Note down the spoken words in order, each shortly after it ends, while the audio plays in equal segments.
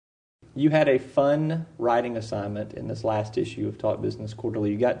You had a fun writing assignment in this last issue of Talk Business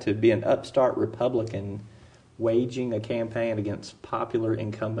Quarterly. You got to be an upstart Republican waging a campaign against popular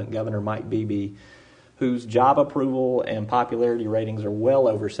incumbent Governor Mike Beebe, whose job approval and popularity ratings are well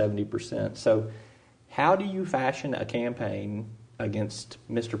over 70%. So how do you fashion a campaign against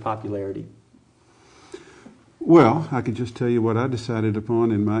Mr. Popularity? Well, I can just tell you what I decided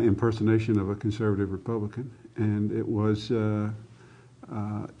upon in my impersonation of a conservative Republican, and it was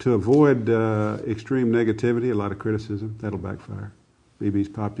to avoid extreme negativity, a lot of criticism. That'll backfire. Beebe's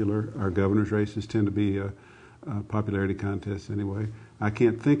popular. Our governor's races tend to be popularity contests anyway. I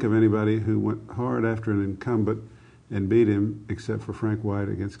can't think of anybody who went hard after an incumbent and beat him except for Frank White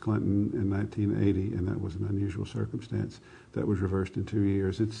against Clinton in 1980, and that was an unusual circumstance that was reversed in 2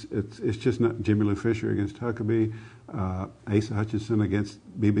 years. It's just not Jimmy Lou Fisher against Huckabee, Asa Hutchinson against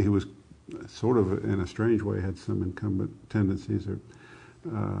Beebe, who was sort of, in a strange way, had some incumbent tendencies.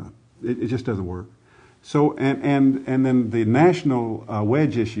 It just doesn't work. So, and then the national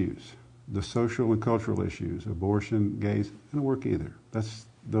wedge issues, the social and cultural issues, abortion, gays, don't work either.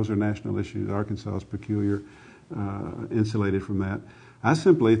 Those are national issues. Arkansas is peculiar, insulated from that. I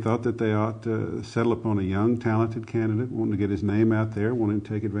simply thought that they ought to settle upon a young, talented candidate, wanting to get his name out there, wanting to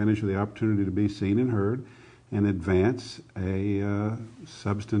take advantage of the opportunity to be seen and heard, and advance a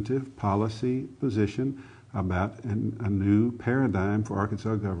substantive policy position about a new paradigm for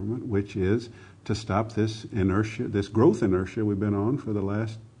Arkansas government, which is to stop this inertia, this growth inertia we've been on for the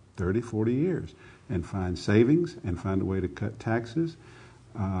last 30, 40 years, and find savings and find a way to cut taxes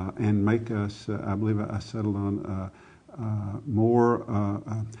and make us, I believe I settled on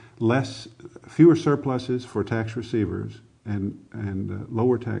fewer surpluses for tax receivers and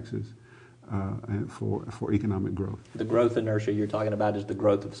lower taxes and for economic growth. The growth inertia you're talking about is the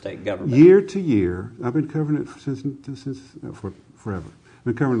growth of state government. Year to year, I've been covering it since for forever. I've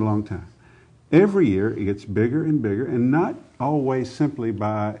been covering it a long time. Every year it gets bigger and bigger, and not always simply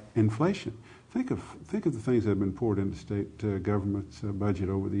by inflation. Think of the things that have been poured into state government's budget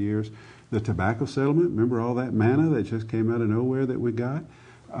over the years. The tobacco settlement, remember all that manna that just came out of nowhere that we got?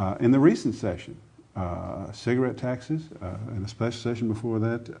 In the recent session, cigarette taxes, in a special session before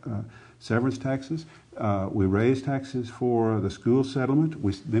that, severance taxes. We raised taxes for the school settlement.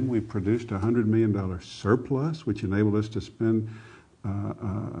 Then we produced a $100 million surplus, which enabled us to spend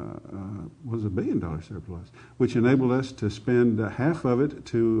was $1 billion surplus, which enabled us to spend half of it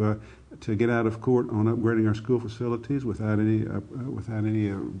to get out of court on upgrading our school facilities without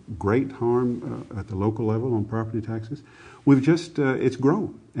any great harm at the local level on property taxes. We've just it's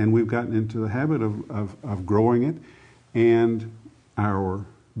grown, and we've gotten into the habit of growing it, and our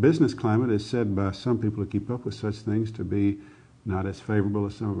business climate is said by some people who keep up with such things to be not as favorable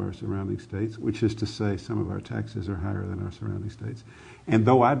as some of our surrounding states, which is to say some of our taxes are higher than our surrounding states. And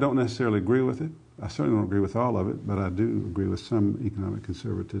though I don't necessarily agree with it, I certainly don't agree with all of it, but I do agree with some economic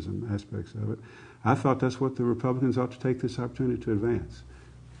conservatism aspects of it. I thought that's what the Republicans ought to take this opportunity to advance.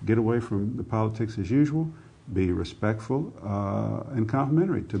 Get away from the politics as usual, be respectful and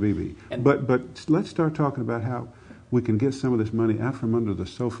complimentary to Beebe. But let's start talking about how we can get some of this money out from under the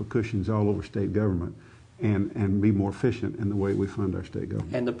sofa cushions all over state government and be more efficient in the way we fund our state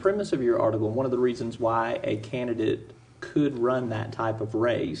government. And the premise of your article, one of the reasons why a candidate could run that type of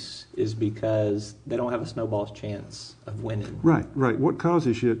race is because they don't have a snowball's chance of winning. Right. What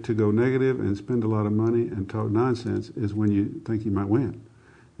causes you to go negative and spend a lot of money and talk nonsense is when you think you might win.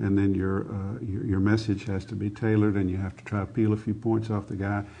 And then your message has to be tailored, and you have to try to peel a few points off the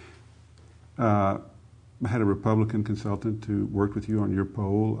guy. I had a Republican consultant who worked with you on your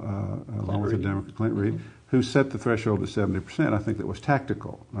poll, along with a Democrat, Clint Reed, who set the threshold at 70%. I think that was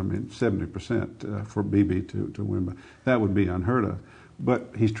tactical. I mean, 70% for Beebe to win. But that would be unheard of.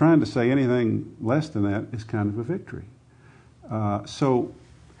 But he's trying to say anything less than that is kind of a victory. So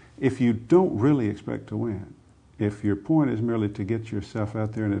if you don't really expect to win, if your point is merely to get yourself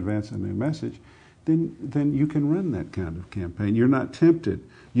out there and advance a new message, then you can run that kind of campaign. You're not tempted.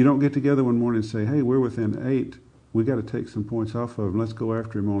 You don't get together one morning and say, hey, we're within 8. We got to take some points off of him. Let's go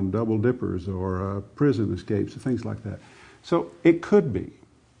after him on double dippers or prison escapes or things like that. So it could be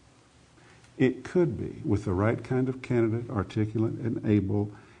with the right kind of candidate, articulate and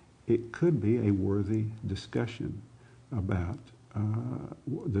able, it could be a worthy discussion about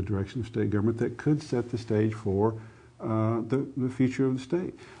the direction of state government that could set the stage for the future of the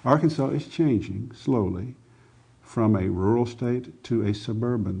state. Arkansas is changing slowly from a rural state to a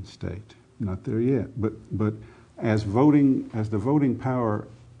suburban state. Not there yet, but as the voting power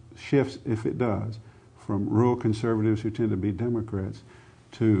shifts, if it does, from rural conservatives who tend to be Democrats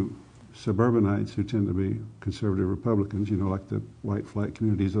to suburbanites who tend to be conservative Republicans, like the white flat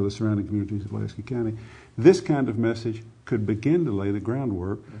communities or the surrounding communities of Pulaski County. This kind of message could begin to lay the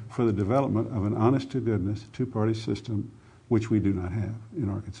groundwork for the development of an honest-to-goodness two-party system, which we do not have in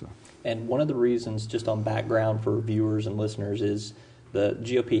Arkansas. And one of the reasons, just on background for viewers and listeners, is the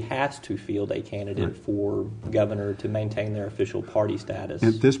GOP has to field a candidate for governor to maintain their official party status.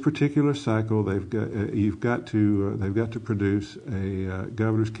 At this particular cycle, they've got to produce a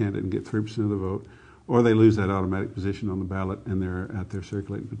governor's candidate and get 3% of the vote, or they lose that automatic position on the ballot, and they're out there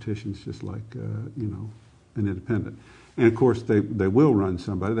circulating petitions just like an independent. And of course, they will run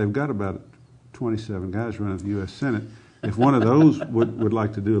somebody. They've got about 27 guys running the U.S. Senate. If one of those would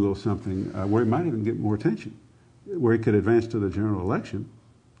like to do a little something where he might even get more attention, where he could advance to the general election,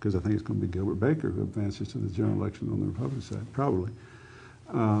 because I think it's going to be Gilbert Baker who advances to the general election on the Republican side, probably,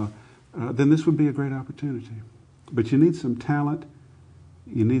 then this would be a great opportunity. But you need some talent,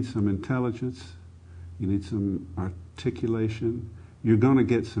 you need some intelligence, you need some articulation. You're going to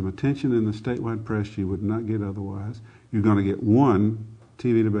get some attention in the statewide press you would not get otherwise. You're going to get one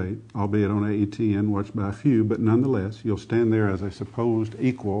TV debate, albeit on AETN, watched by a few, but nonetheless, you'll stand there as a supposed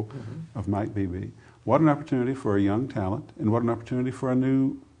equal of Mike Beebe. What an opportunity for a young talent, and what an opportunity for a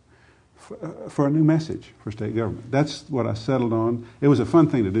new message for state government. That's what I settled on. It was a fun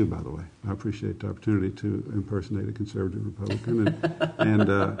thing to do, by the way. I appreciate the opportunity to impersonate a conservative Republican,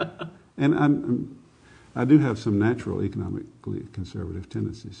 and I do have some natural economically conservative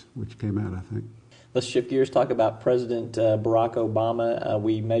tendencies, which came out, I think. Let's shift gears, talk about President Barack Obama.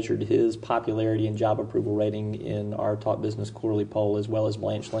 We measured his popularity and job approval rating in our Talk Business quarterly poll, as well as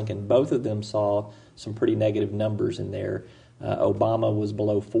Blanche Lincoln. Both of them saw some pretty negative numbers in there. Obama was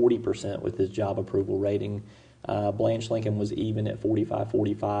below 40% with his job approval rating. Blanche Lincoln was even at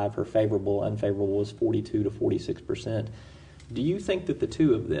 45-45. Her unfavorable was 42 to 46%. Do you think that the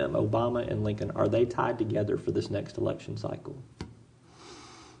two of them, Obama and Lincoln, are they tied together for this next election cycle?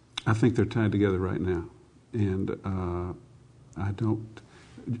 I think they're tied together right now, and I don't,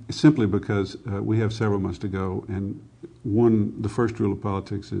 simply because we have several months to go, and the first rule of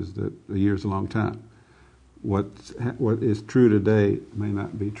politics is that a year is a long time. What is true today may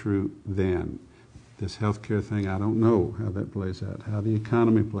not be true then. This healthcare thing, I don't know how that plays out, how the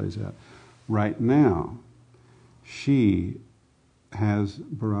economy plays out. Right now, she has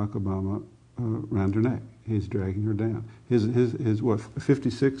Barack Obama around her neck. He's dragging her down. His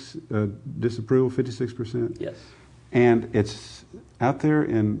 56 disapproval, 56%? Yes. And it's out there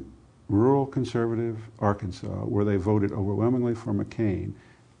in rural conservative Arkansas where they voted overwhelmingly for McCain,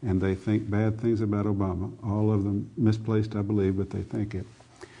 and they think bad things about Obama. All of them misplaced, I believe, but they think it.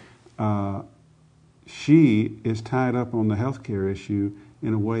 She is tied up on the health care issue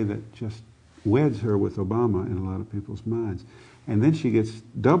in a way that just weds her with Obama in a lot of people's minds. And then she gets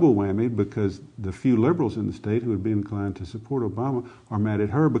double whammied because the few liberals in the state who would be inclined to support Obama are mad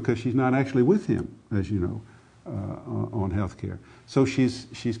at her because she's not actually with him, as you know, on health care. So she's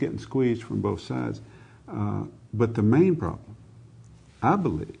getting squeezed from both sides. But the main problem, I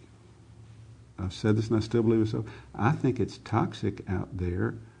believe, I've said this and I still believe it so, I think it's toxic out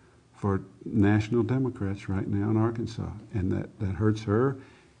there for national Democrats right now in Arkansas. And that hurts her.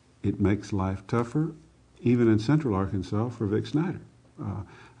 It makes life tougher, even in central Arkansas, for Vic Snyder.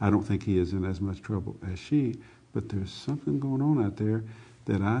 I don't think he is in as much trouble as she, but there's something going on out there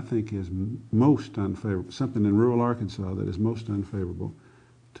that I think is most unfavorable, something in rural Arkansas that is most unfavorable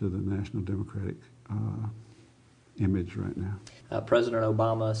to the National Democratic image right now. President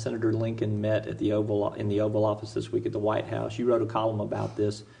Obama, Senator Lincoln met at in the Oval Office this week at the White House. You wrote a column about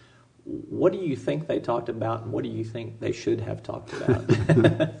this. What do you think they talked about, and what do you think they should have talked about?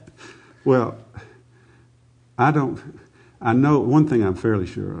 Well, I know one thing I'm fairly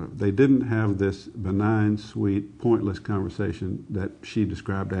sure of. They didn't have this benign, sweet, pointless conversation that she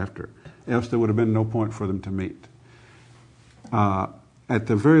described after. Else there would have been no point for them to meet. At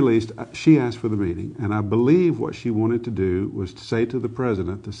the very least, she asked for the meeting, and I believe what she wanted to do was to say to the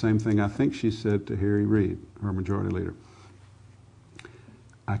president the same thing I think she said to Harry Reid, her majority leader.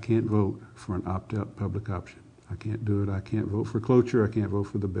 I can't vote for an opt-out public option. I can't do it. I can't vote for cloture. I can't vote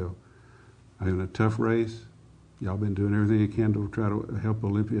for the bill. I'm in a tough race. Y'all been doing everything you can to try to help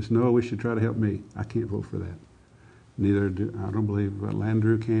Olympia. No, we should try to help me. I can't vote for that. Neither do, I don't believe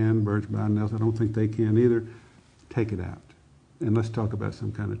Landrieu can, Birch, Biden, Nelson. I don't think they can either. Take it out. And let's talk about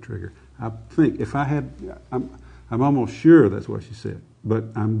some kind of trigger. I think if I had, I'm almost sure that's what she said, but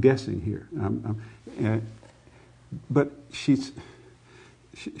I'm guessing here. But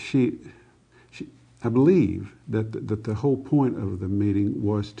I believe that the whole point of the meeting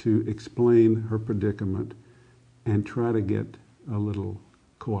was to explain her predicament and try to get a little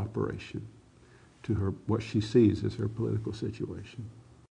cooperation to her, what she sees as her political situation.